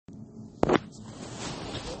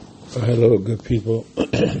Hello, good people.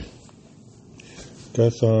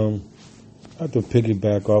 Guess I have to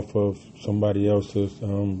piggyback off of somebody else's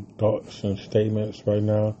thoughts and statements right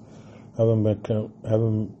now. Haven't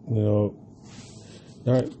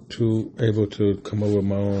not too able to come up with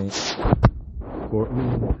my own.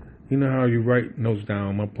 Or you know how you write notes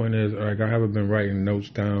down. My point is, like, I haven't been writing notes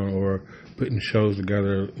down or putting shows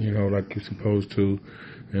together, like you're supposed to,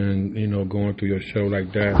 and going through your show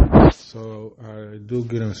like that. So I do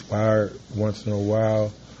get inspired once in a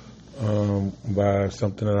while by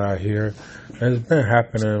something that I hear, and it's been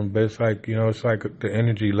happening. But it's like it's like the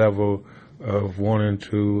energy level of wanting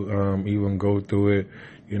to even go through it.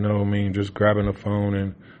 Just grabbing the phone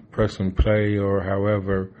and pressing play or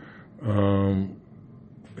however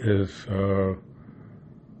is a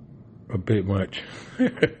bit much.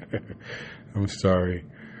 I'm sorry.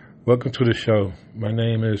 Welcome to the show. My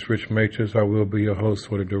name is Rich Matrix. I will be your host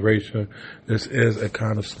for the duration. This is a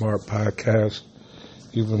kind of smart podcast,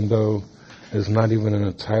 even though it's not even in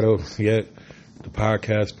the title yet, the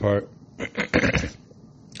podcast part.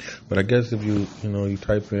 But I guess if you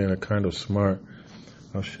type in a kind of smart,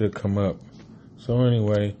 I should come up. So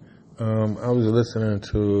anyway, I was listening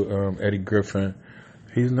to Eddie Griffin.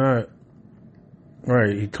 He's not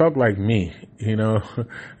right. He talked like me, and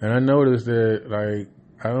I noticed that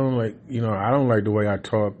I don't like the way I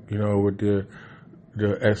talk, with the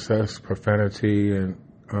SS profanity and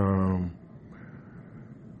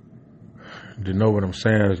to know what I'm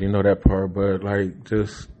saying, that part, but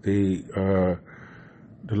just the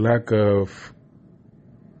lack of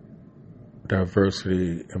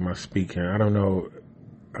diversity in my speaking. I don't know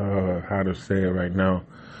how to say it right now,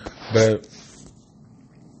 but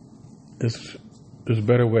there's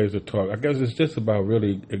better ways to talk. I guess it's just about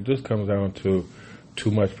it just comes down to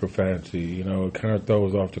too much profanity. It kind of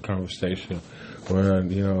throws off the conversation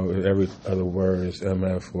when, every other word is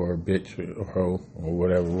MF or bitch or hoe or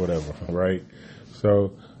whatever, right?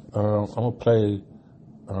 So I'm going to play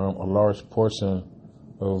a large portion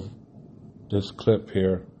of this clip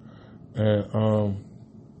here. And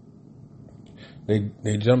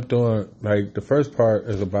they jumped on, the first part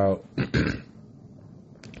is about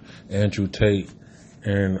Andrew Tate,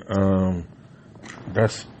 and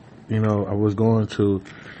that's I was going to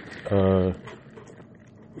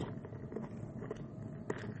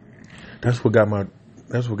that's what got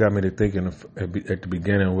me to thinking at the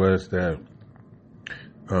beginning was that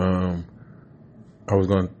I was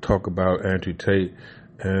going to talk about Andrew Tate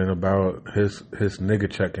and about his nigga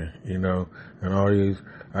checking, and all these.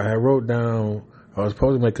 I had wrote down. I was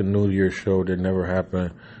supposed to make a New Year's show that never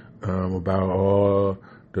happened, about all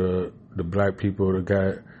the black people that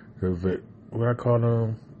got what I call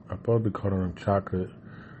them. I probably call them chocolate.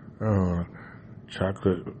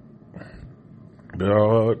 Chocolate. But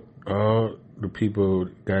all the people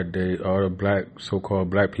all the so-called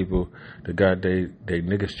black people that got they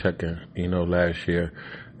niggas checking, last year,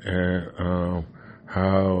 and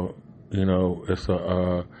how it's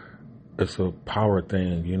a power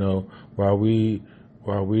thing, while we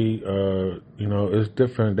it's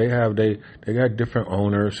different. They got different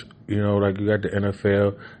owners, like you got the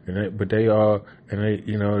NFL, but they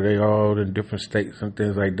all in different states and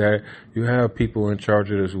things like that. You have people in charge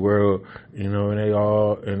of this world, and they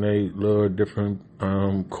all in they little different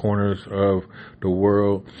corners of the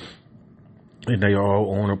world, and they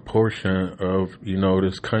all own a portion of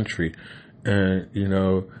this country. And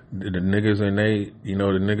the niggas in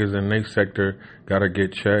they sector gotta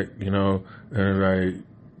get checked, and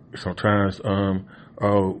sometimes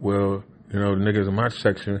oh well, the niggas in my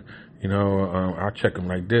section, I check them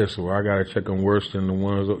like this, or I gotta check them worse than the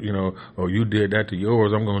ones, oh, you did that to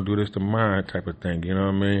yours, I'm gonna do this to mine, type of thing, you know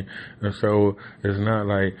what I mean? And so it's not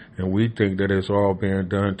and we think that it's all being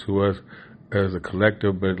done to us as a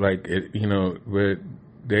collective, but but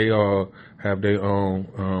they all have their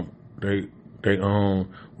own, they own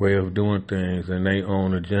way of doing things, and they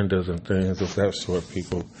own agendas and things of that sort,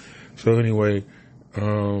 people. So anyway,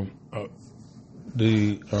 I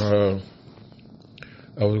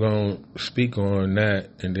was going to speak on that,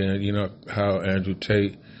 and then, how Andrew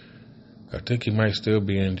Tate, I think he might still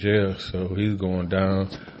be in jail, so he's going down.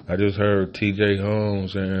 I just heard TJ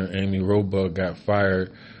Holmes and Amy Robach got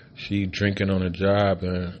fired. She drinking on the job,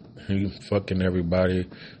 and he fucking everybody.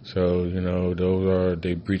 So, those are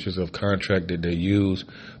the breaches of contract that they use,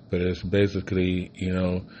 but it's basically,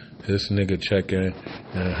 his nigga checking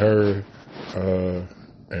and her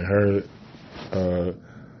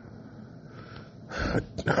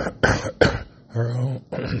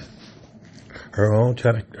her own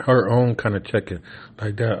kind of checking,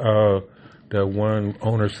 like that. That one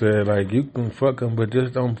owner said, you can fuck him, but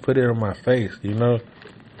just don't put it in my face,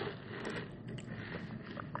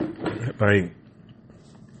 Like,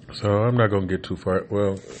 so I'm not gonna get too far.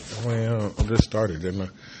 Well, I just started, didn't I?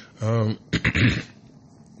 I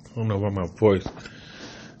don't know about my voice.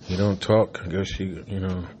 You don't talk, I guess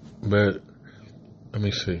but let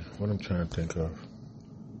me see what I'm trying to think of.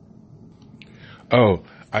 Oh,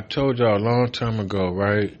 I told y'all a long time ago,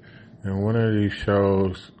 right? In one of these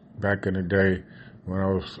shows back in the day when I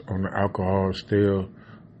was on the alcohol still,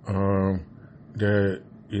 that,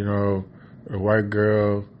 a white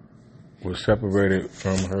girl was separated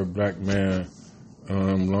from her black man,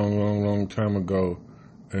 long time ago.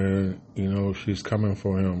 And, she's coming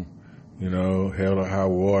for him, hell or high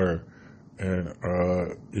water. And,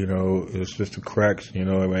 it's just the cracks,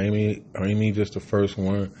 Amy just the first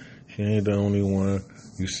one. She ain't the only one.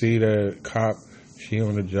 You see that cop, she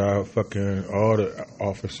on the job fucking all the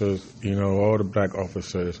officers, all the black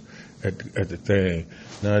officers at the thing.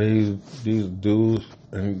 Now these dudes,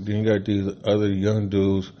 and then you got these other young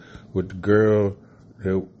dudes with the girl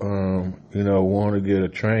that, want to get a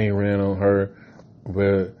train ran on her,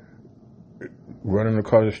 but running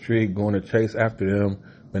across the street, going to chase after them,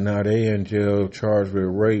 but now they in jail charged with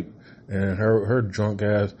rape, and her drunk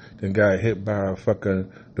ass then got hit by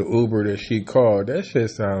fucking the Uber that she called. That shit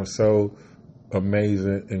sounds so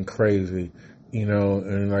amazing and crazy,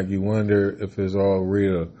 and like you wonder if it's all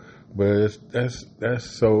real. But that's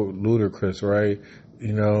so ludicrous, right?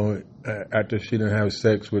 After she didn't have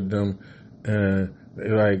sex with them, and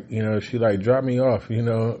she drop me off,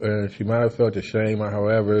 and she might have felt ashamed or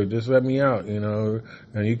however, just let me out,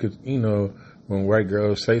 and you could, when white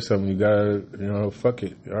girls say something, you gotta, fuck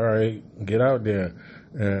it, all right, get out there.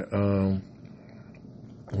 And,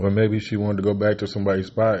 well, maybe she wanted to go back to somebody's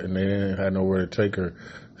spot and they didn't have nowhere to take her.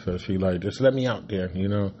 So she just let me out there,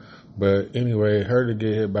 But anyway, her to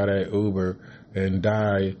get hit by that Uber and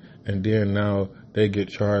die, and then now they get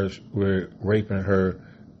charged with raping her,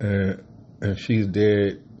 and she's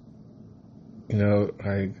dead.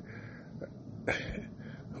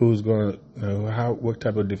 Who's gonna, what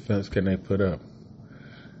type of defense can they put up?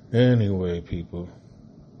 Anyway, people.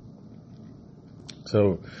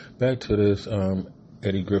 So back to this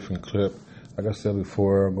Eddie Griffin clip. Like I said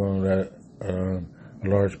before, I'm going to let a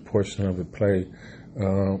large portion of it play.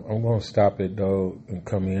 I'm going to stop it though and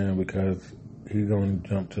come in because he's going to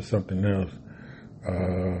jump to something else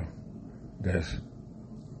that's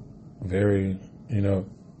very,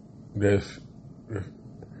 that's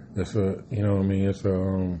a, it's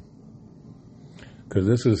a, because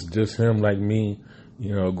this is just him like me,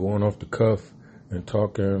 going off the cuff and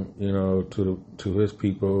talking, to his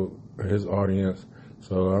people, his audience.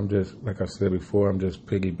 So I'm just, like I said before, I'm just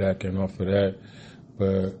piggybacking off of that.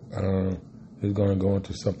 But he's going to go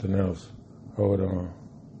into something else. Hold on.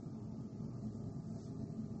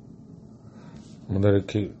 I'm going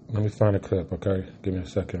to let me find a clip, okay? Give me a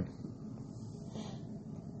second.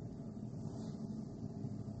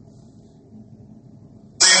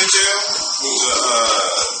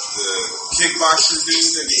 Kickboxer dude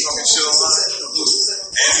that was on the show line.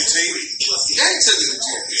 Andrew Tate. Yeah, he took him to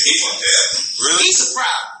jail. He's in jail. Really? He's a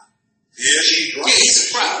problem. Yeah, he's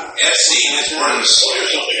a problem. Epstein is one of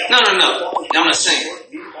the No. I'm not saying.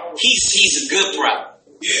 He's a good problem.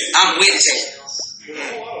 Yeah. I'm with Tate.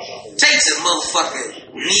 Tate's a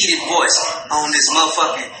motherfucking needed voice on this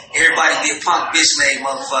motherfucking everybody get punk bitch made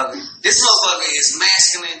motherfucker. This motherfucker is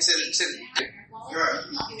masculine to the you know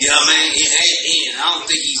what I mean? I don't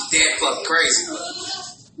think he's that fucking crazy, but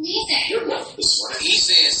he's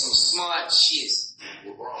saying some smart shit.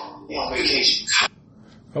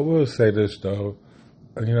 I will say this though,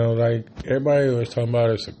 everybody was talking about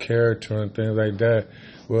it's a character and things like that.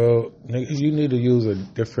 Well, you need to use a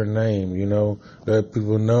different name, let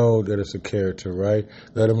people know that it's a character, right?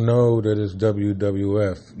 Let them know that it's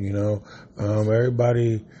WWF,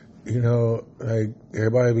 everybody.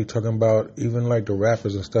 Everybody be talking about even the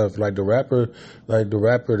rappers and stuff. The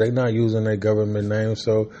rapper, they not using their government name,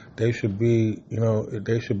 so they should be,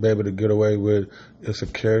 they should be able to get away with it's a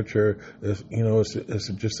character. It's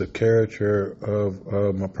just a character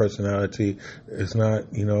of my personality. It's not,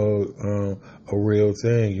 a real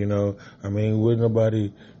thing. I mean, would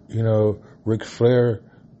nobody, Ric Flair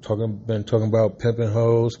been talking about pimping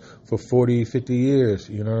hoes for 40, 50 years,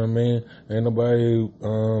 you know what I mean? Ain't nobody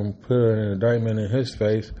put an indictment in his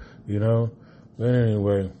face, But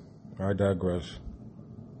anyway, I digress.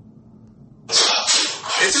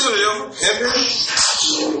 Ain't you ever pimping?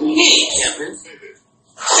 He ain't pimping.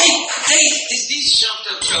 These jumped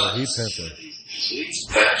up charges. He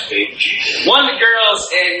pimping. One of the girls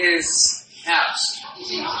at his house.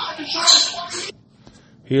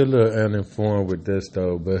 he a little uninformed with this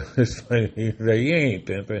though, but it's like he's like, he ain't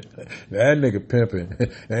pimping. That nigga pimping.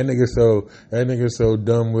 That nigga so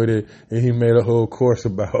dumb with it, and he made a whole course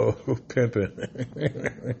about pimping.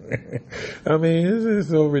 I mean, this is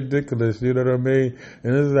so ridiculous. You know what I mean?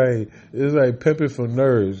 And it's like pimping for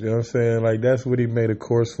nerds. You know what I'm saying? Like that's what he made a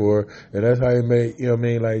course for, and that's how he made. You know what I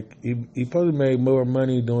mean? Like he probably made more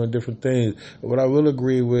money doing different things. What I will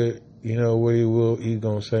agree with, you know, what he's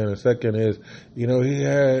gonna say in a second is, you know, he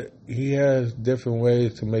has different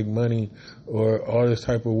ways to make money, or all this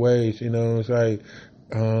type of ways. You know, it's like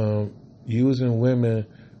using women.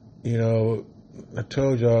 You know, I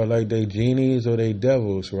told y'all, like, they genies or they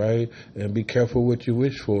devils, right? And be careful what you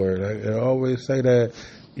wish for. Like, I always say that,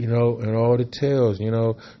 you know, in all the tales. You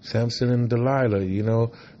know, Samson and Delilah. You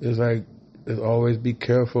know, it's like, it's always be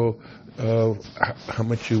careful of how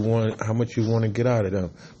much you want to get out of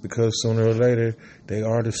them, because sooner or later they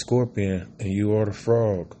are the scorpion and you are the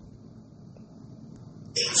frog.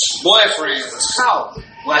 Boyfriend was caught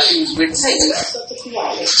while she was with Tate.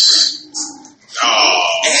 Oh,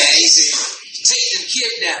 and he said, Tate them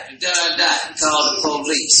kidnapped and He called the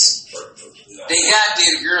police. They got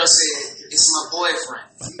there, the girl said, it's my boyfriend.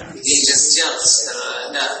 He's just jealous.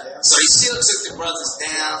 So he still took the brothers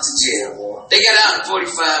down to jail. They got out in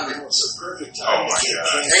 45 minutes. Oh my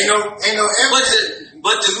God. Ain't no evidence.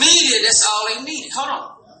 But the media, that's all they needed. Hold on.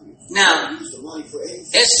 Now,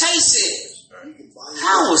 as Tate said,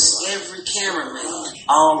 how was every cameraman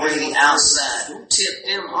already outside? Who tipped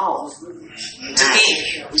them off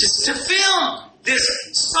to film this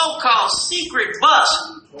so-called secret bust?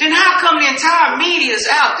 Then how come the entire media is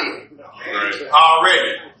out there?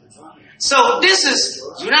 Already. So this is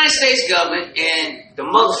United States government and the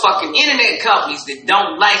motherfucking internet companies that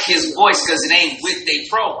don't like his voice because it ain't with their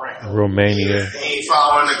program. Romania. He ain't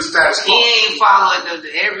following the status quo. He ain't following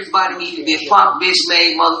the everybody need to be a punk bitch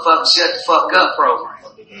made motherfucker shut the fuck up program.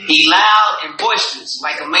 He loud and boisterous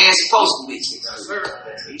like a man supposed to be.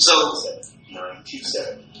 So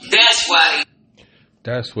that's why.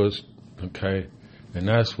 That's what's okay, and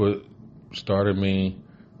that's what started me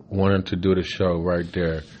wanting to do the show right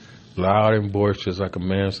there. Loud and boisterous like a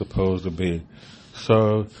man's supposed to be.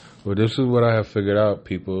 So, well, this is what I have figured out,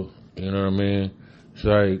 people. You know what I mean? It's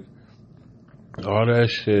like, all that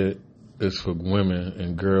shit is for women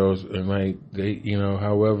and girls, and like, they, you know,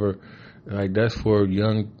 however, like, that's for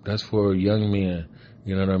young men.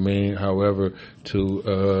 You know what I mean? However,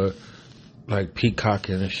 to, like,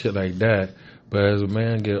 peacocking and shit like that. But as a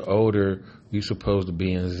man get older, you're supposed to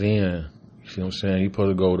be in Zen. You see what I'm saying? You're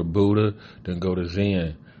supposed to go to Buddha, then go to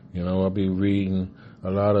Zen. You know, I'll be reading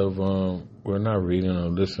a lot of, we're not reading or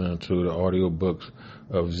listening to the audio books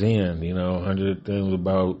of Zen, you know, 100 things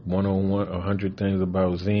about 101, 100 things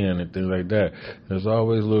about Zen and things like that. There's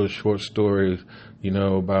always little short stories, you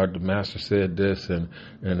know, about the master said this and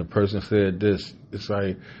the person said this. It's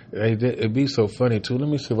like, it'd be so funny too. Let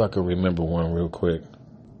me see if I can remember one real quick.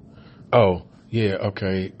 Oh, yeah,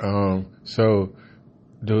 okay. So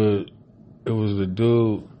it was the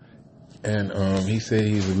dude, and he said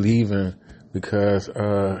he was leaving because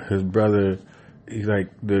his brother, he's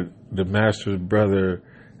like the master's brother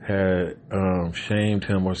had shamed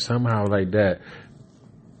him or somehow like that,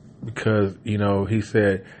 because, you know, he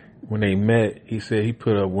said when they met, he said he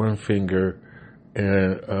put up one finger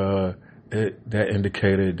and that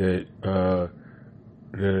indicated that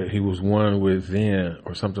he was one with Zen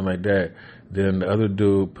or something like that. Then the other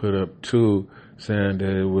dude put up two, saying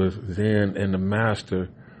that it was Zen and the master,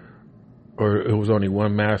 or it was only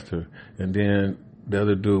one master. And then the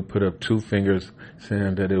other dude put up two fingers,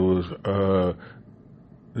 saying that it was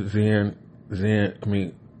the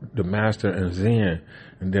master and Zen.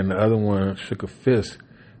 And then the other one shook a fist,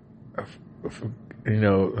 you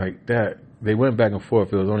know, like that. They went back and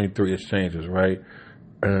forth. It was only 3 exchanges, right?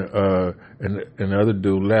 And the other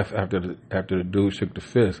dude left after the dude shook the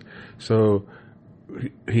fist. So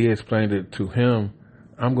he explained it to him.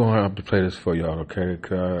 I'm going to have to play this for y'all, okay?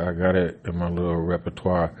 Because I got it in my little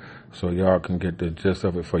repertoire, so y'all can get the gist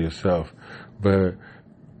of it for yourself. But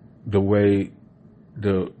the way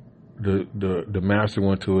the master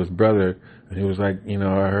went to his brother, and he was like, you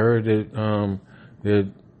know, I heard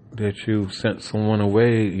that you sent someone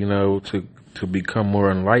away, you know, to become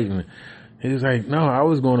more enlightened. He was like, no, I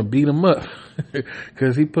was going to beat him up,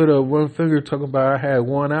 because he put up one finger talking about I had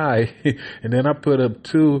one eye, and then I put up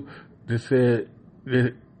two that said,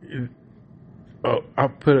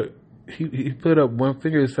 he put up one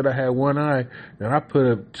finger that said I had one eye, and I put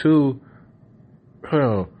up two. Hold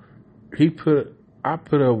on, I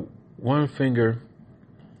put up one finger.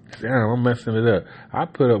 Damn, I'm messing it up. I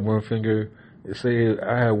put up one finger that said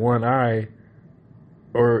I had one eye,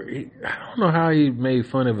 I don't know how he made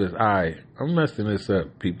fun of his eye. I'm messing this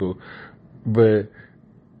up, people, but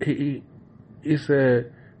he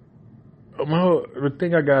said, the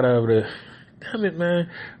thing I got out of it, damn it, man.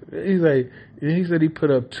 He said he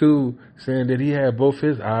put up 2 saying that he had both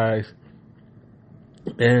his eyes,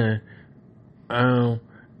 and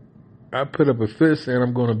I put up a fist saying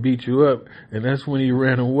I'm going to beat you up, and that's when he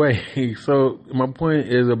ran away. So my point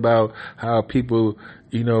is about how people,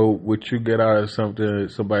 what you get out of something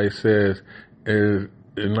somebody says is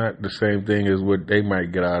not the same thing as what they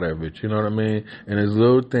might get out of it. You know what I mean? And there's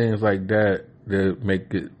little things like that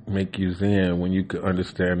make you zen when you can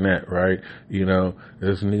understand that, right?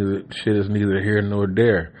 There's shit is neither here nor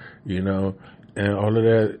there, and all of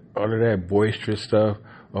that boisterous stuff,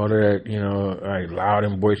 all of that, like loud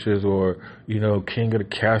and boisterous or, king of the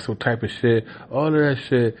castle type of shit, all of that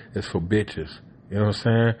shit is for bitches. You know what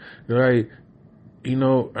I'm saying? Like,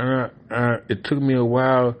 it took me a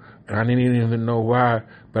while and I didn't even know why,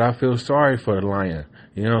 but I feel sorry for the lion.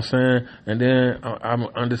 You know what I'm saying? And then I'm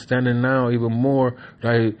understanding now even more,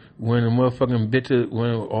 like when the motherfucking bitches,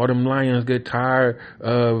 when all them lions get tired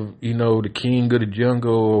of, the king of the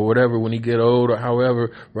jungle or whatever, when he get old or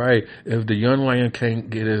however, right? If the young lion can't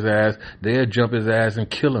get his ass, they'll jump his ass and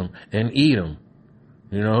kill him and eat him.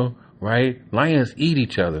 Right? Lions eat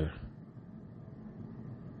each other.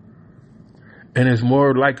 And it's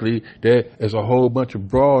more likely that there's a whole bunch of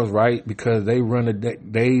brawls, right? Because they run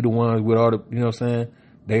they the ones with all the, you know what I'm saying?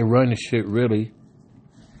 They run the shit really.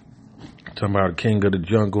 Talking about the king of the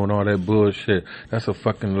jungle and all that bullshit. That's a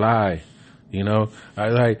fucking lie.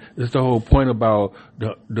 It's the whole point about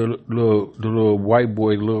the little white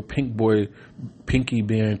boy, the little pink boy, Pinky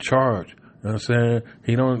being in charge. You know what I'm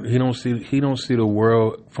saying? He don't see the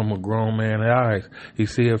world from a grown man's eyes. He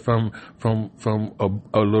see it from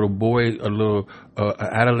a little boy, an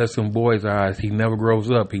adolescent boy's eyes. He never grows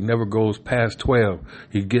up. He never goes past 12.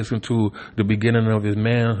 He gets into the beginning of his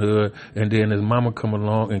manhood, and then his mama come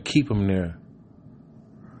along and keep him there.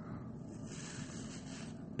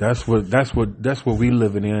 That's what we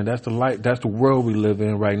living in. That's the world we live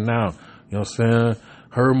in right now. You know what I'm saying?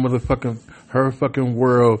 Her fucking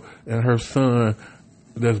world and her son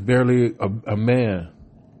that's barely a man.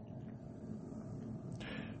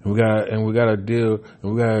 And we gotta deal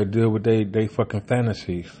with they fucking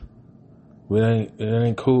fantasies. It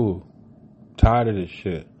ain't cool. Tired of this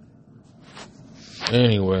shit.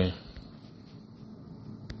 Anyway.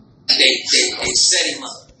 They set him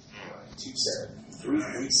up.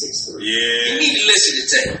 273. You Yeah. need to listen to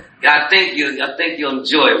tape. I think you'll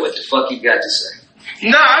enjoy what the fuck he got to say.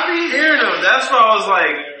 Nah, I be hearing them. That's why I was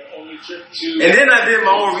like, and then I did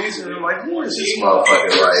my own research. I'm like, who is this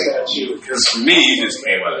motherfucker? Like, because for me, he just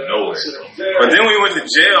came out of nowhere. But then we went to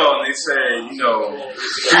jail and they said,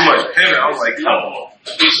 pretty much pimping. I was like, come on.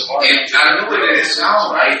 I know what it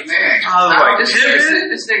sounds like, man. I was like,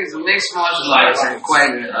 this nigga's a mixed martial artist and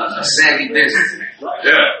quite a savvy business.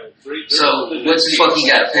 Yeah. So, what the fuck he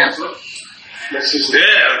got a pimp for?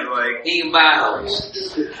 Yeah, like, He can buy hoes.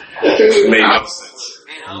 made no sense.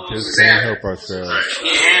 And We hoes just can't help ourselves.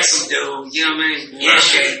 Yeah, handsome dude, you know what I mean? Yeah,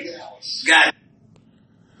 shit. Got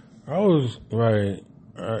I was right.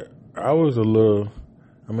 I was a little.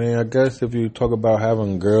 I mean, I guess if you talk about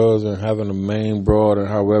having girls and having a main broad and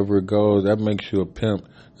however it goes, that makes you a pimp.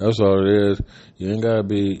 That's all it is. You ain't gotta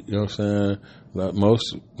be. You know what I'm saying? Like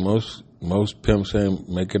most pimps ain't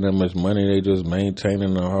making that much money. They just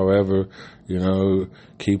maintaining or however.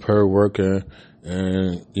 Keep her working,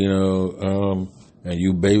 and and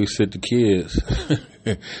you babysit the kids.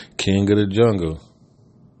 King of the jungle.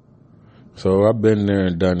 So I've been there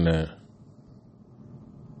and done that.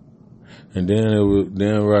 And then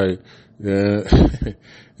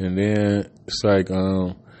and then it's like,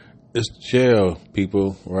 it's jail,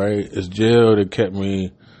 people, right? It's jail that kept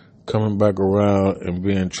me coming back around and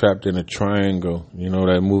being trapped in a triangle. You know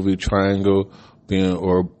that movie Triangle?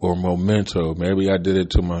 Or Memento. Maybe I did it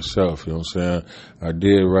to myself, you know what I'm saying? I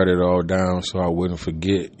did write it all down so I wouldn't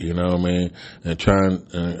forget, you know what I mean? And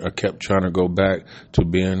I kept trying to go back to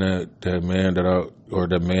being that man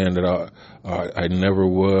that I never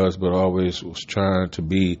was, but always was trying to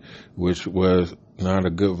be, which was not a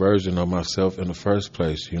good version of myself in the first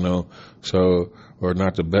place, so, or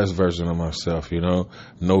not the best version of myself,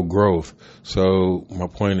 no growth. So my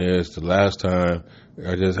point is, the last time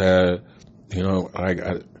I just had, I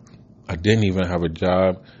didn't even have a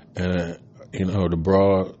job, and the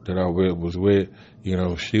broad that I was with,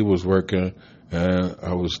 she was working, and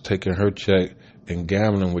I was taking her check and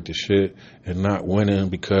gambling with the shit and not winning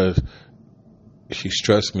because she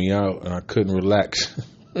stressed me out and I couldn't relax.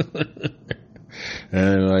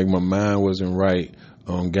 And like my mind wasn't right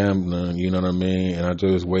on gambling, you know what I mean? And I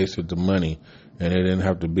just wasted the money, and it didn't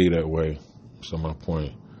have to be that way. So my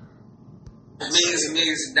point. Millions and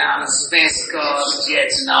millions of dollars, fancy cars,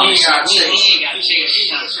 jets, and all that. He ain't got to change.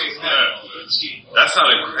 That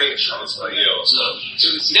sounded great. I was like, yo.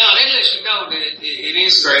 No, they let you know that it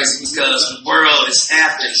is crazy because the world is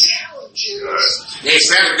after you.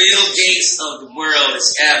 Bill Gates of the world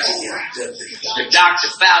is after you. The Dr.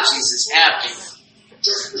 Fauci's is after you.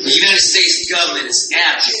 The United States government is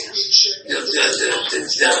after you. The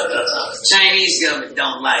Chinese government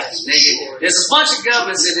don't like it. There's a bunch of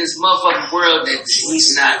governments in this motherfucking world that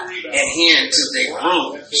he's not adhering to their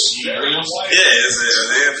rules. Yeah, are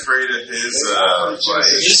they afraid of his,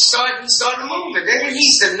 He's starting the movement.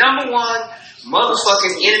 He's the number one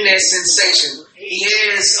motherfucking internet sensation. He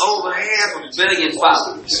has over 500 million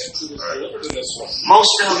followers.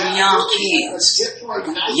 Most of them young kids.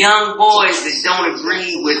 Young boys that don't agree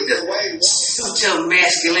with the pseudo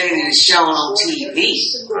masculinity that's shown on TV.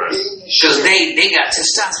 Because they got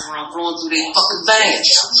testosterone flowing through their fucking veins.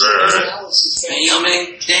 And you know what I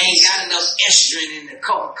mean? They ain't got enough estrogen in the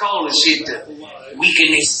Coca-Cola shit to weaken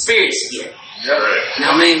their spirits yet. You know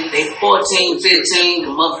what I mean? They 14, 15,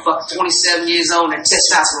 the motherfucker 27 years old, and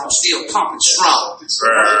testosterone still pumping strong.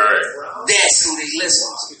 That's who they listen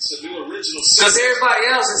to. Because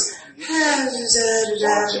everybody else is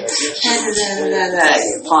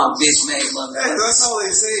pump bitch made motherfucker. That's all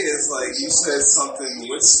they say is like, you said something,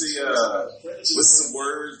 what's the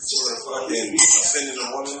word for fucking offending a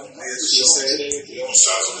woman? I guess you said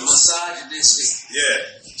misogynistic. Yeah.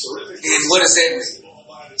 And what does that mean?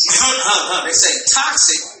 They say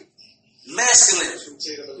toxic masculine.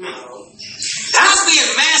 How's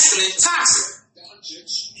being masculine toxic?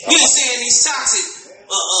 You ain't saying these toxic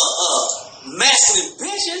masculine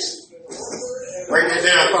bitches. Break that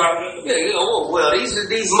down, Pop. Yeah, well,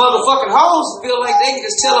 these motherfucking hoes feel like they can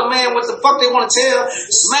just tell a man what the fuck they want to tell,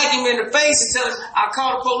 smack him in the face and tell him, I'll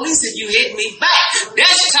call the police if you hit me back.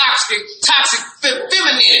 That's toxic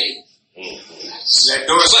femininity. That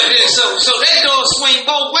door so that door swing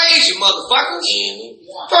both ways, you motherfuckers.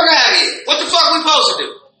 Fuck out of here. What the fuck we supposed to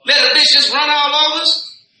do? Let a bitch just run all over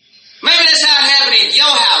us? Maybe that's how it happened in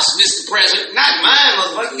your house, Mr. President. Not mine,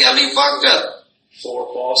 motherfucker. You got me fucked up.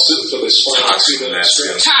 toxic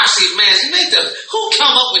masculinity. Toxic masculinity. Who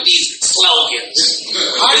come up with these slogans?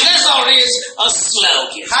 That's all it is, a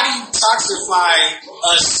slogan. How do you toxify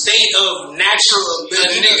a state of natural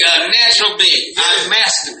ability? A natural being. I'm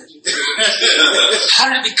masculine. How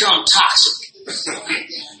did it become toxic?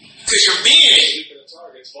 Because you're being.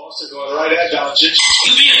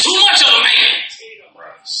 You're being too much of a man.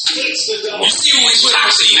 You see what he's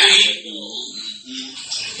toxic now.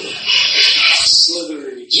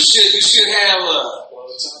 You should have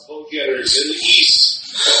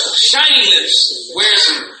shiny lips. Wear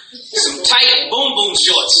some tight boom boom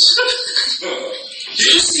shorts. Did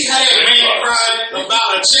you see how that man cried about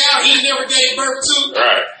a child he never gave birth to?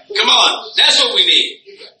 Right. Come on, that's what we need.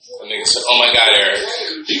 That nigga said, oh my God, Eric.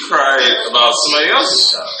 He cried about somebody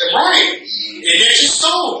else's child. Right. And that you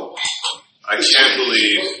stole. I can't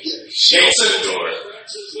believe she opened the door.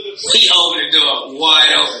 He opened the door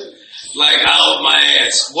wide open. Like I opened my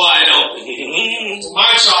ass wide open.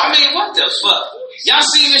 My child. I mean, what the fuck? Y'all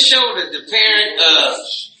seen the show that the parent,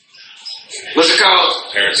 what's it called?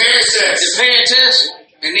 Parent Test. The parent test.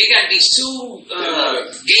 And they got these two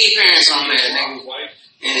gay parents on there.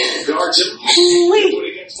 And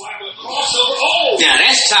now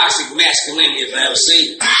that's toxic masculinity if I ever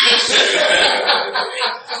seen it.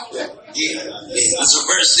 Let's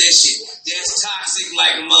reverse that shit. That's toxic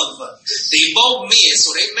like a motherfucker. They both men,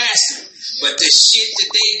 so they masculine. But the shit that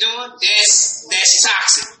they doing, that's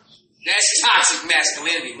toxic. That's toxic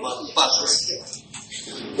masculinity, motherfuckers.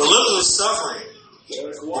 The little is suffering. The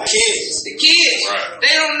kids. Right.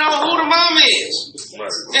 They don't know who the mom is. Right.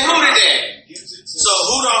 And who the dad. So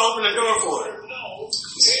who do I open the door for?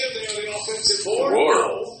 The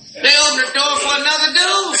world. They open the door for another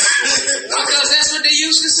dude. Because that's what they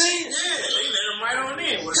used to say. Yeah, they let him right on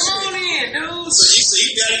in. Come on in, dude. So you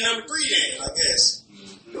got it number 3 then, I guess.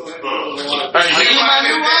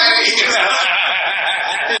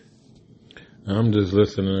 I'm just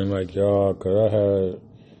listening like y'all, cause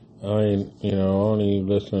I only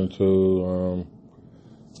listened to,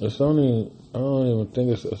 I don't even think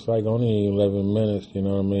it's like only 11 minutes, you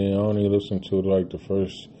know what I mean? I only listened to like the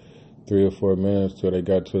first 3 or 4 minutes till they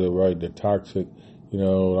got to the toxic,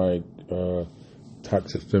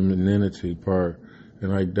 toxic femininity part.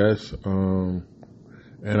 And like that's, and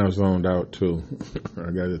I zoned out too.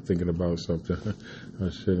 I got to thinking about something I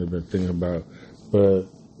shouldn't have been thinking about. But,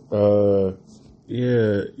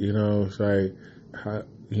 yeah, it's like,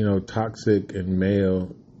 toxic and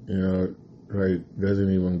male, like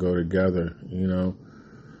doesn't even go together,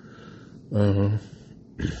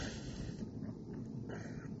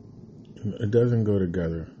 It doesn't go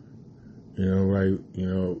together, right?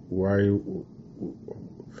 Why?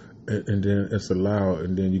 And then it's allowed,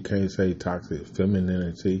 and then you can't say toxic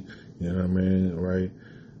femininity, you know what I mean, right?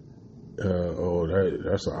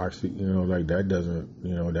 That's an oxy, like that doesn't,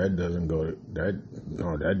 that doesn't go to that.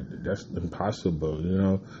 No, that's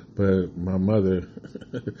impossible, But my mother,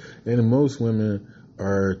 and most women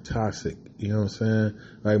are toxic. You know what I'm saying?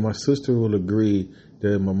 Like my sister will agree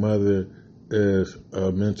that my mother is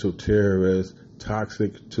a mental terrorist,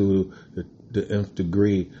 toxic to the nth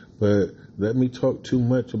degree. But let me talk too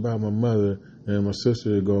much about my mother, and my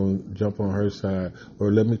sister is going to jump on her side.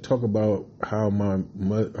 Or let me talk about how my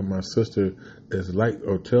sister is like,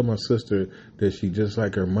 or tell my sister that she just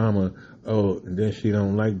like her mama. Oh, and then she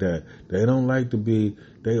don't like that. They don't like to be.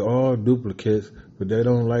 They all duplicates, but they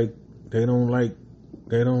don't like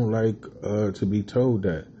to be told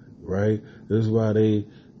that, right? This is why they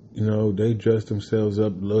dress themselves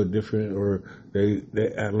up a little different, or they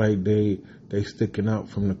act like they sticking out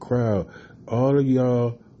from the crowd. All of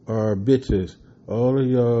y'all are bitches. All of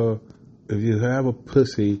y'all, if you have a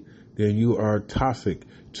pussy, then you are toxic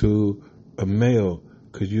to a male,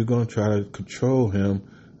 because you're going to try to control him,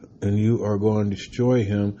 and you are going to destroy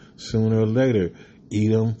him sooner or later.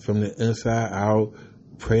 Eat him from the inside out,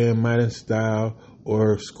 praying mantis style,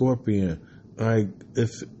 or scorpion. Like,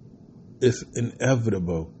 it's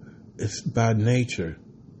inevitable. It's by nature.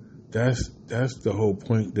 That's the whole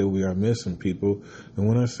point that we are missing, people. And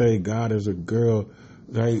when I say God is a girl,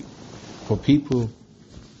 like, for people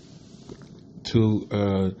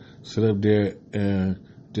to sit up there and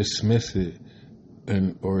dismiss it,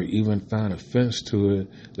 or even find offense to it,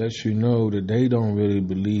 lets you know that they don't really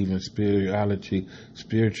believe in spirituality,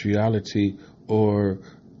 or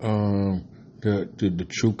the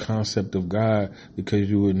true concept of God, because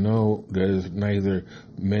you would know that it's neither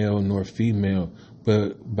male nor female.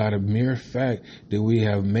 But by the mere fact that we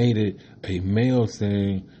have made it a male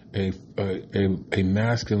thing, a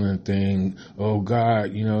masculine thing, oh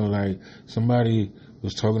God, like somebody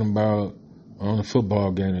was talking about on the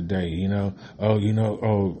football game today,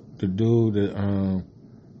 the dude that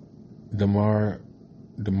Damar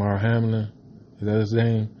Hamlin, is that his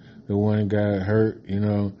name? The one that got hurt, and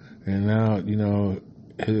now,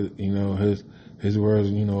 his words,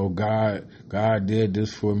 God did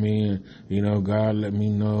this for me, and, God let me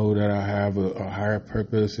know that I have a higher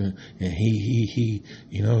purpose, and he,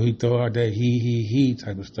 he throw out that he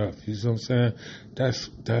type of stuff. You see what I'm saying? That's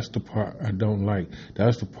the part I don't like.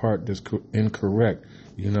 That's the part that's incorrect.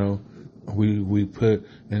 We put,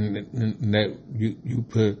 and that you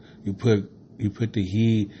put the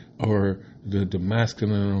he or the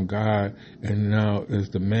masculine on God, and now it's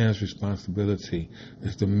the man's responsibility.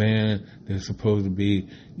 It's the man that's supposed to be,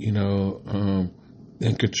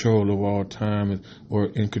 in control of all time, or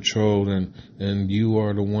in control, and you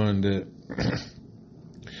are the one that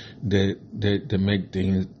that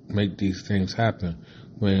make these things happen.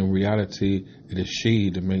 When in reality, it is she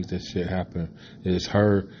that makes that shit happen. It is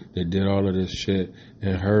her that did all of this shit,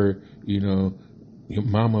 and her, your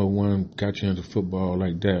mama one got you into football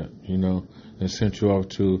like that, and sent you off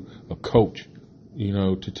to a coach,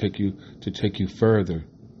 to take you further.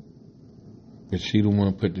 But she the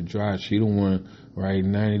one put the drive. She the one, right?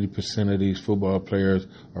 90% of these football players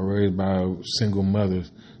are raised by single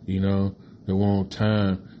mothers. They want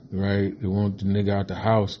time, right? They want the nigga out the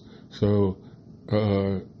house so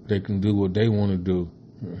they can do what they want to do.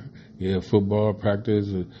 Yeah, football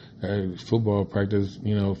practice.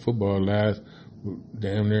 Football lasts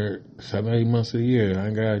damn near 7-8 months a year. I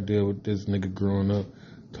ain't got to deal with this nigga growing up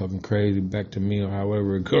talking crazy back to me, or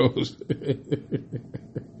however it goes.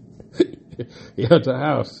 He out the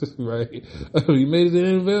house, right? Oh, you made it to the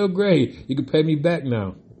NFL? Great. You can pay me back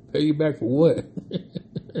now. Pay you back for what?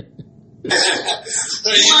 They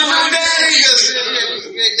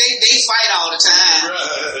fight all the time.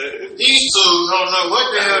 These two don't know what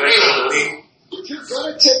the hell they do. If you're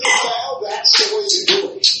going to take a foul, that's the way to do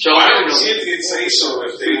it. So I don't say so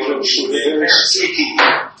if they want to shoot their parents.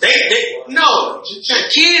 No,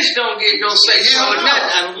 kids don't get no say so or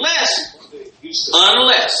nothing unless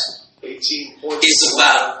it's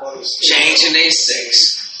about changing their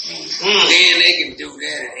sex. Then they can do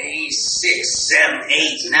that at age 6, 7,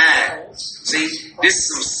 8, 9. See, this is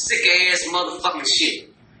some sick ass motherfucking shit.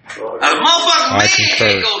 A motherfucking man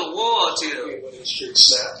can't go to war till 18.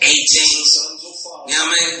 You know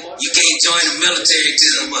what I mean? You can't join the military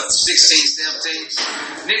till 16, 17.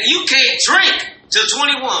 Nigga, you can't drink till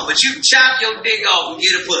 21, but you chop your dick off and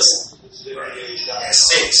get a pussy. At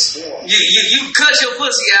 6. You cut your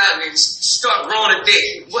pussy out and start growing a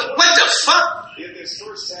dick. What the fuck?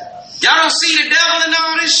 Y'all don't see the devil in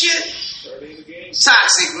all this shit?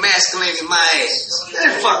 Toxic masculine in my ass. Get the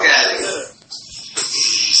fuck out of here.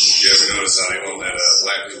 You ever notice how they won't let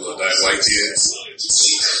black people adopt white kids?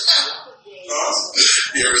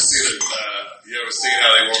 You ever seen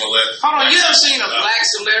how they want to let? Hold on, you ever seen a black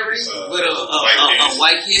celebrity with a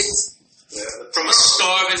white kid? From a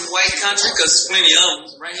starving white country? Because there's plenty of them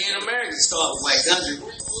right here in America, starving white country.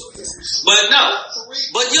 But no.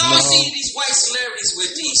 But y'all see these white celebrities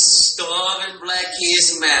with these starving black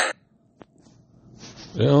kids matter.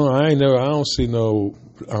 You know, I don't see no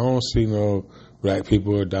black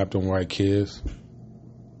people adopting white kids.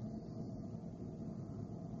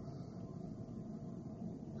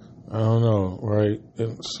 I don't know, right?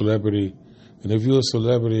 Celebrity. And if you're a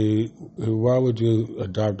celebrity, why would you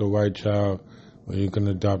adopt a white child when you can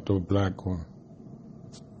adopt a black one?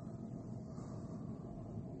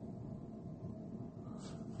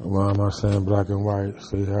 Why am I saying black and white?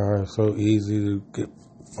 See how it's so easy to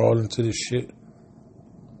fall into this shit?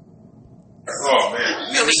 Oh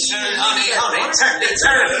man! They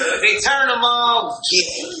turn them all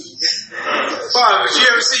gay. Father, did you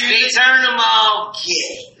ever see? They turn them all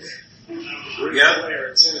gay. Yep. Player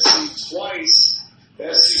in Tennessee twice. You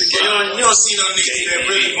don't see no niggas that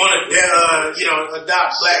really want to,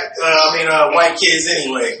 adopt white kids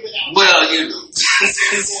anyway. Well,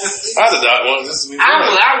 I'd adopt one.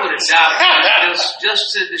 I would adopt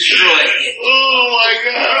just to destroy it. Oh my God!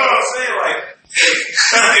 You know what I'm saying? Like,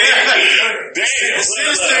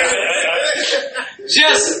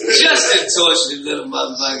 just to torture the little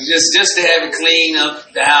motherfucker, just to have it clean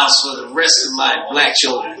up the house for the rest of my black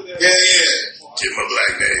children. Yeah. Get my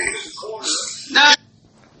black name. No.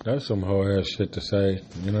 That's some whole ass shit to say.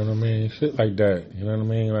 You know what I mean? Shit like that. You know what I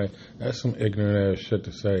mean? Like, that's some ignorant ass shit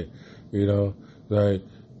to say. You know? Like,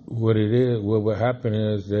 what it is, what would happen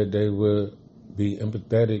is that they would be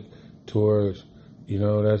empathetic towards,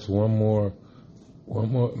 that's one more, I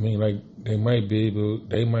mean, like, they might be able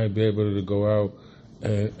to go out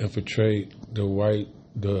and infiltrate the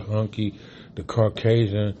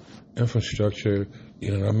Caucasian infrastructure,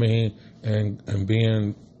 you know what I mean? And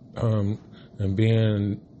being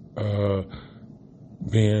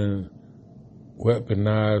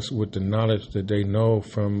weaponized with the knowledge that they know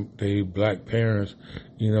from their black parents,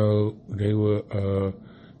 they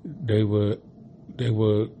would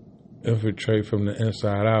infiltrate from the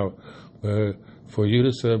inside out. But for you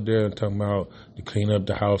to sit up there and talk about to clean up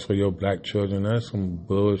the house for your black children, that's some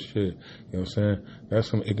bullshit. You know what I'm saying? That's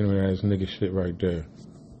some ignorant ass nigga shit right there.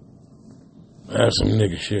 That's some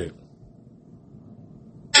nigga shit.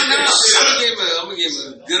 I'm gonna give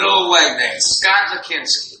him a good old white name, Scott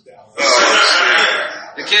Lakensky.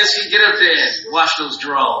 Lakensky, get up there and wash those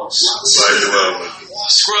drawers.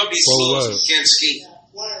 Scrub these floors, Lakensky.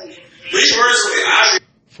 Which words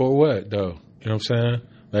for what, though? You know what I'm saying?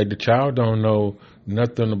 Like, the child don't know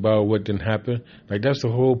nothing about what didn't happen. Like, that's the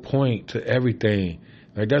whole point to everything.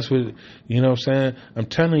 Like, that's what, you know what I'm saying? I'm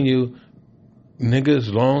telling you,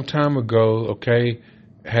 niggas long time ago, okay,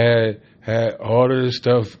 had all of this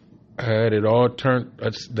stuff, had it all turned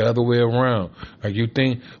the other way around. Like, you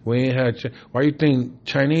think we ain't had, why you think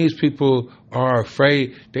Chinese people are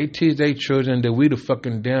afraid? They teach their children that we the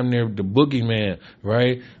fucking damn near the boogeyman,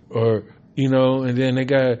 right? Or, and then they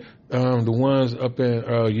got the ones up in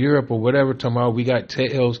Europe or whatever talking about we got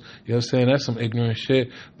tails, you know what I'm saying? That's some ignorant shit.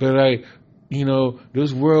 But like,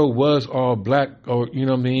 this world was all black, or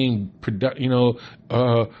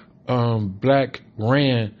black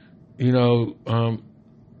ran,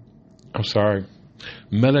 I'm sorry,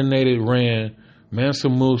 melanated ran, Mansa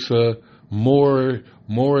Musa,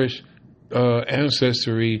 Moorish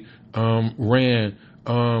ancestry ran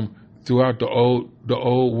throughout the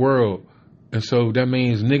old world. And so that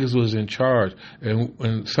means niggas was in charge,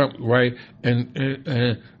 and something, right? And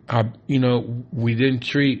we didn't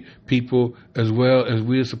treat people as well as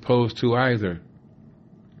we were supposed to either.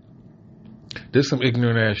 This some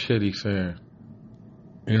ignorant ass shit he's saying.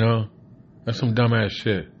 That's some dumb ass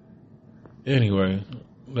shit. Anyway,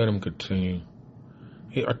 let him continue.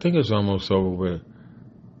 I think it's almost over with.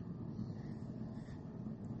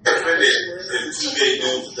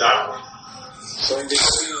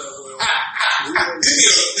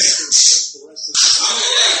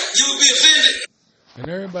 You'll be offended. And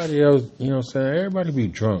everybody else, everybody be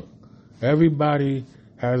drunk. Everybody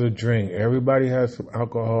has a drink. Everybody has some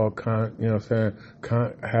alcohol, have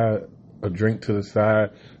a drink to the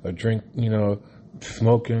side, a drink,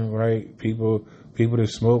 smoking, right? People People that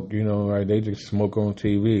smoke, you know, like they just smoke on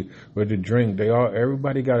TV. But to drink,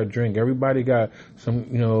 everybody got a drink. Everybody got some,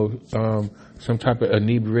 you know, some type of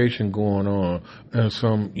inebriation going on, and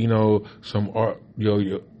some, you know,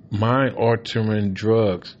 mind altering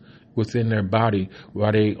drugs within their body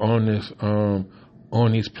while they on this,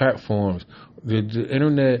 on these platforms. The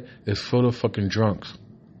internet is full of fucking drunks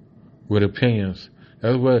with opinions.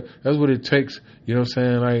 That's what it takes. You know what I'm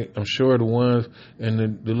saying? Like, I'm sure the ones and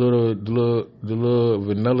the little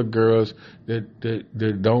vanilla girls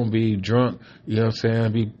that don't be drunk, you know what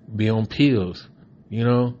I'm saying, be on pills. You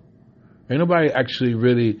know? Ain't nobody actually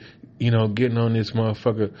really, you know, getting on this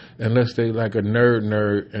motherfucker unless they like a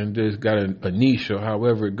nerd and just got a niche or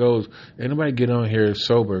however it goes. Ain't nobody get on here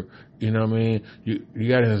sober. You know what I mean? You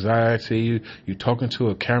got anxiety. You talking to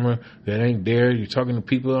a camera that ain't there. You talking to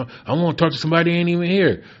people. I want to talk to somebody that ain't even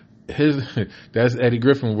here. That's Eddie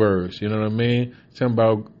Griffin words. You know what I mean? Talking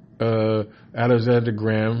about Alexander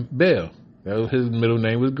Graham Bell. His middle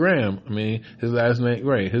name was Graham. I mean, his last name,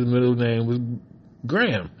 right? His middle name was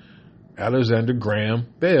Graham. Alexander Graham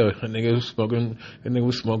Bell. That nigga was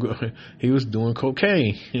smoking. He was doing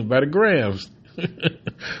cocaine by the grams.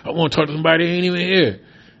 I want to talk to somebody that ain't even here.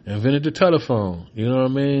 Invented the telephone, you know what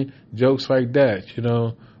I mean? Jokes like that, you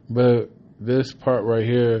know. But this part right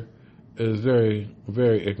here is very,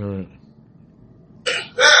 very ignorant.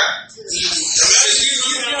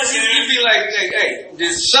 You be like, hey,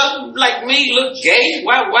 does something like me look gay?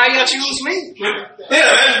 Why y'all choose me? Yeah,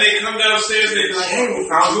 that nigga come downstairs and be like, hey, I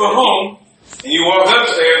found you at home. And you walk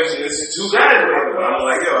upstairs and it's two guys around. I'm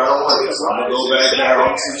like, yo, I don't want this. I'm gonna go back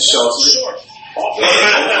down to the shelter.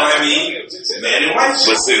 I mean, man and wife.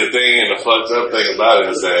 But see, the thing and the fucked up thing about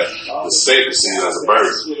it is that the state perceives you as a bird.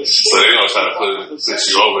 So they're gonna try to put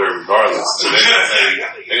you over there regardless. And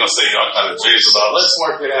they're gonna say y'all kind of dreams about, let's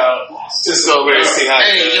work it out. Just go over there and see how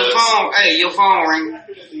it goes. Your phone ring.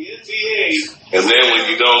 And then when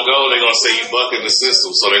you don't go, they're gonna say you bucking the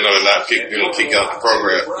system, so they're gonna not kick you out the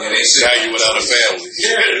program. Now you without a family.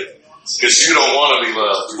 Yeah. Because you don't want to be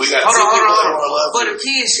loved. We got hold on. But the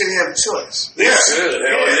kids should have a choice. Yeah, good.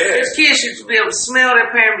 The kids should be able to smell their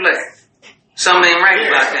parent blood. Something ain't right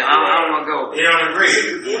about them. I don't want to go. You don't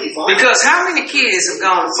agree. Because how many kids have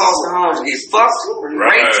gone to foster homes and get fucked,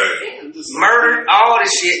 raped, murdered, all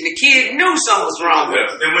this shit, and the kid knew something was wrong with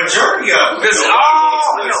them. The majority of them. Because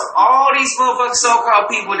all these motherfucking so-called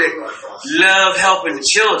people that love helping the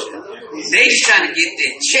children, they just trying to get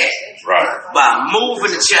their check. Right. By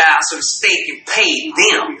moving the child so the state can pay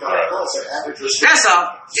them. Right. That's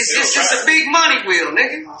all. It's just a big money wheel,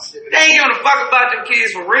 nigga. They ain't gonna fuck about them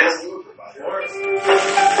kids for real.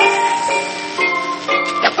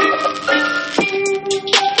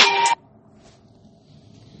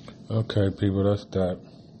 Okay, people, that's that.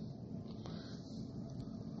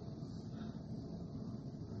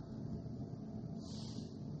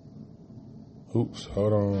 Oops,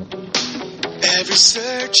 hold on. Every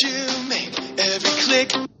search you make, every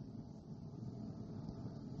click.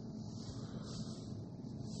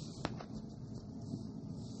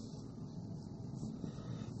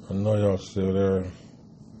 I know y'all still there.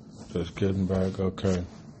 Just getting back. Okay.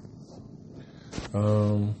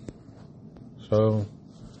 So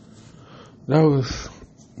that was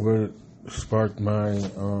what sparked my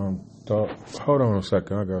thought. Hold on a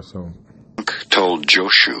second. I got something. Told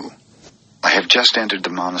Joshu, I have just entered the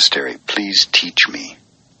monastery. Please teach me.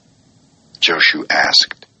 Joshu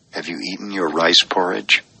asked, have you eaten your rice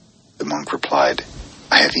porridge? The monk replied,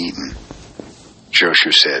 I have eaten.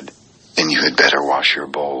 Joshu said, then you had better wash your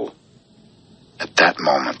bowl. At that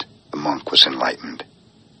moment, the monk was enlightened.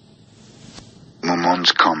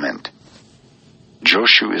 Mumon's comment,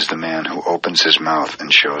 Joshu is the man who opens his mouth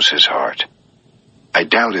and shows his heart. I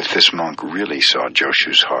doubt if this monk really saw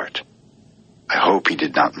Joshu's heart. I hope he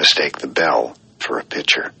did not mistake the bell for a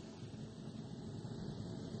pitcher.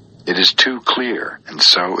 It is too clear, and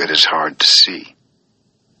so it is hard to see.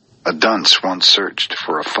 A dunce once searched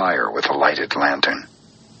for a fire with a lighted lantern.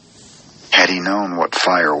 Had he known what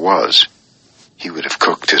fire was, he would have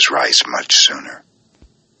cooked his rice much sooner.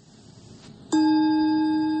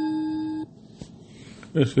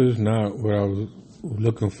 This is not what I was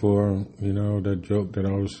looking for, you know, that joke that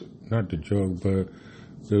I was, not the joke, but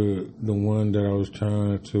the one that I was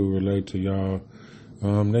trying to relate to y'all.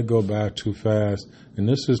 They go by too fast. And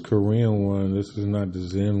this is Korean one. This is not the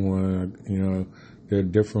Zen one. You know, they're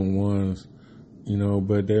different ones, you know,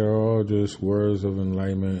 but they're all just words of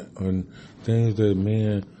enlightenment and things that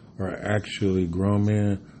men are actually, grown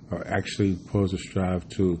men are actually supposed to strive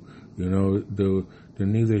to. You know, the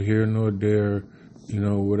neither here nor there, you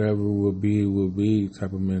know, whatever will be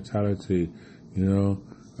type of mentality, you know.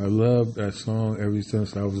 I loved that song ever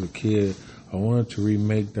since I was a kid. I wanted to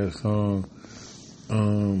remake that song.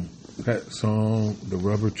 That song, the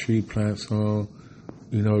Rubber Tree Plant song,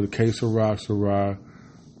 you know, the Case of Rock Sarah,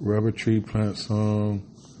 Rubber Tree Plant song.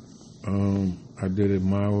 I did it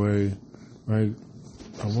my way. Like,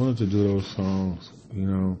 I wanted to do those songs, you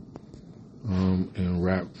know, in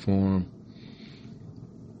rap form.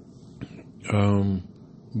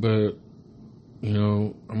 But, you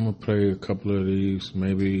know, I'm going to play a couple of these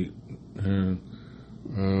maybe, and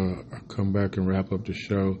I'll come back and wrap up the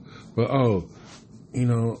show. But, you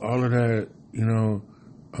know, all of that, you know,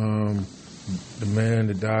 the man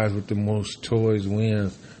that dies with the most toys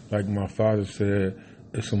wins. Like my father said,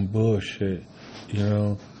 it's some bullshit, you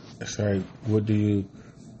know. It's like, what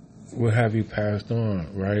have you passed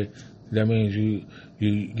on, right? That means you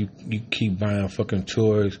keep buying fucking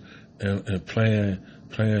toys and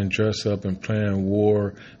playing dress up and playing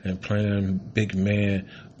war and playing big man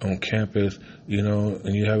on campus, you know,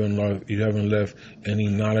 and you haven't left any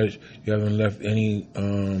knowledge, you haven't left any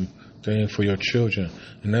thing for your children.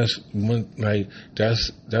 And that's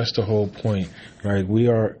the whole point. Like, we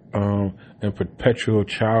are in perpetual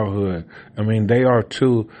childhood. I mean, they are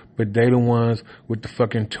too, but they the ones with the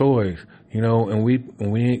fucking toys, you know, and we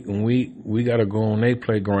gotta go on their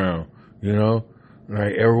playground, you know.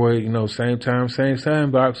 Like, everywhere, you know, same time, same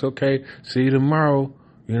sandbox, okay, see you tomorrow,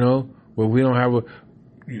 you know. But we don't have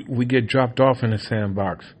we get dropped off in the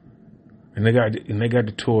sandbox. And they got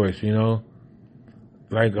the toys, you know.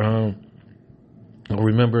 Like, I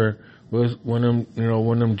remember was one of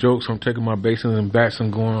them jokes, I'm taking my basins and bats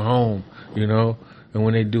and going home, you know. And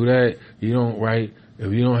when they do that, you don't write,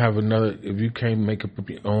 if you can't make up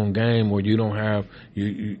your own game, or you don't have,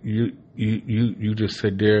 you just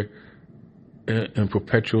sit there in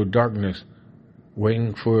perpetual darkness,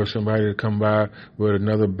 waiting for somebody to come by with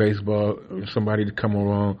another baseball, somebody to come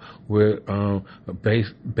along with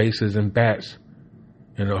bases and bats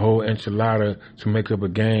and a whole enchilada to make up a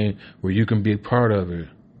game where you can be a part of it.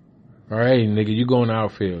 All right, nigga, you go in the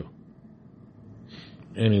outfield.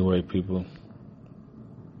 Anyway, people.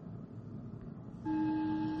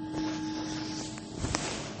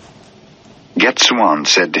 Getsuan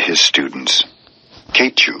said to his students,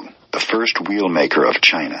 Keichu, the first wheel maker of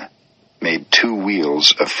China, made 2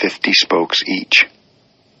 wheels of 50 spokes each.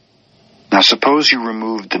 Now suppose you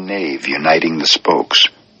removed the nave uniting the spokes.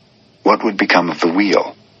 What would become of the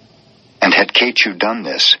wheel? And had Keichu done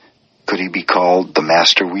this, could he be called the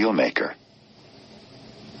master wheel maker?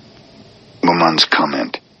 Mumun's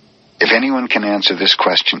comment, if anyone can answer this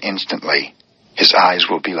question instantly, his eyes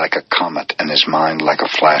will be like a comet and his mind like a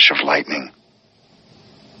flash of lightning.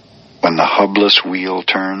 When the hubless wheel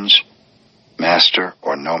turns, master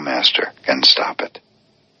or no master can stop it.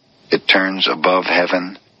 It turns above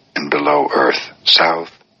heaven and below earth,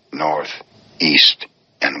 south, north, east,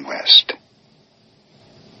 and west.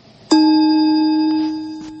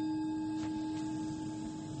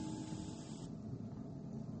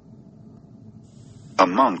 A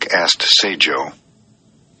monk asked Seijo,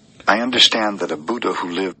 I understand that a Buddha who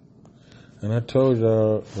lived... And I told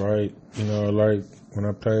y'all, right, you know, like when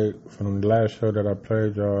I played, from the last show that I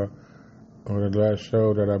played y'all, or the last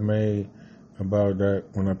show that I made about that,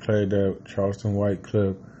 when I played that Charleston White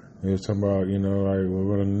clip, it was talking about, you know, like, well,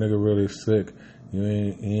 when a nigga really sick, he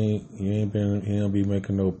don't be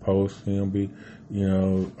making no posts, he don't be, you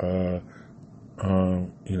know,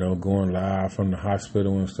 going live from the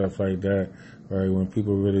hospital and stuff like that, right? When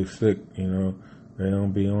people really sick, you know, they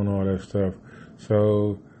don't be on all that stuff.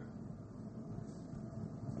 So,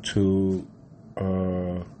 to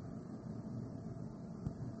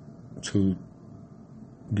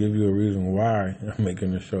give you a reason why I'm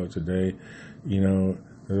making the show today, you know,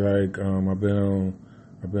 like, I've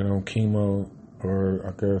been on chemo, or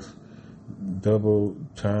I guess double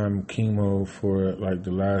time chemo for like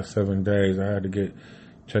the last 7 days. I had to get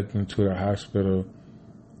checked into the hospital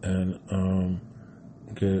and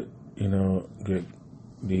get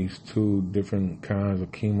these 2 different kinds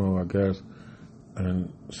of chemo, I guess.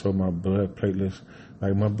 And so my blood platelets,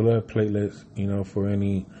 you know, for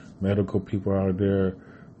any medical people out there,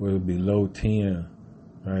 would be low 10,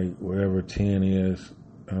 like whatever 10 is,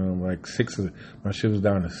 like 6. My shit was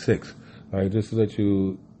down to 6. Like, just to let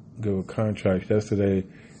you give a contrast, yesterday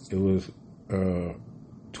it was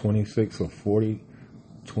 26 or 40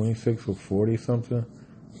 something.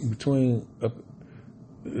 Between up,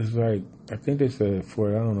 it's like, I think they said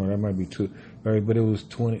 40. I don't know. That might be 2. Right, but it was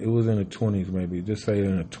 20. It was in the 20s, maybe. Just say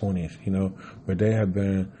in the 20s, you know. But they have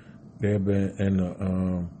been in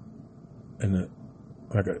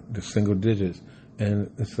the single digits,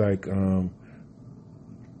 and it's like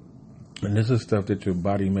And this is stuff that your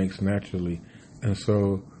body makes naturally. And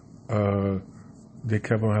so they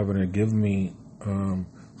kept on having to give me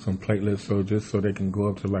some platelets, so just so they can go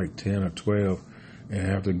up to like 10 or 12 and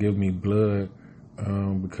have to give me blood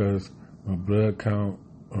because my blood count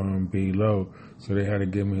be low. So they had to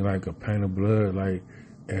give me like a pint of blood like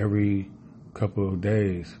every couple of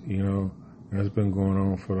days, you know. And that's been going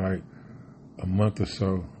on for like a month or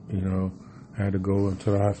so, you know. I had to go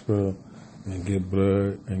into the hospital and get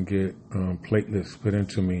blood and get platelets put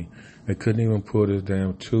into me. They couldn't even pull this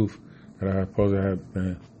damn tooth that I supposed to have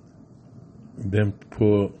been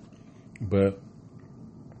pulled, but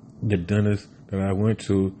the dentist that I went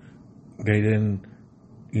to, they didn't,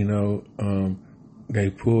 you know, they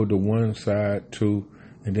pulled the one side tooth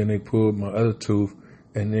and then they pulled my other tooth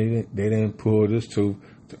and they didn't pull this tooth.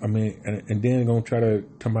 I mean, and then they're going to try to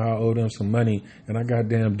tell me I owe them some money, and I got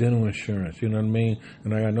damn dental insurance, you know what I mean?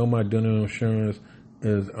 And I know my dental insurance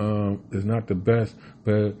is not the best,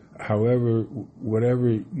 but however, whatever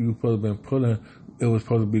you supposed to been pulling, it was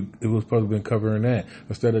supposed to be covering that.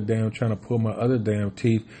 Instead of damn trying to pull my other damn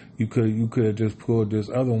teeth, you could have just pulled this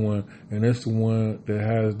other one, and it's the one that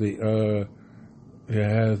has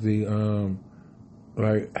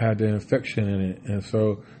had the infection in it, and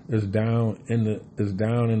so it's down in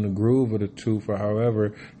the groove of the tooth. Or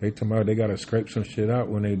however, they tell me they gotta scrape some shit out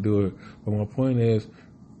when they do it. But my point is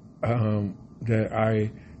that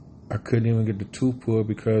I couldn't even get the tooth pulled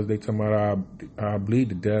because they tell me I bleed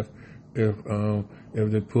to death if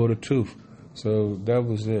they pull the tooth. So that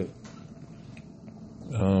was it.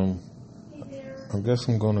 I guess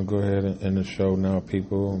I'm gonna go ahead and end the show now,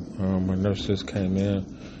 people. My nurse just came in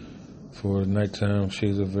for nighttime.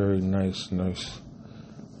 She's a very nice nurse.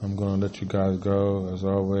 I'm going to let you guys go. As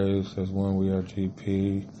always, as one, we are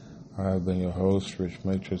GP. I have been your host, Rich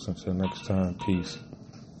Matrix. Until next time, peace.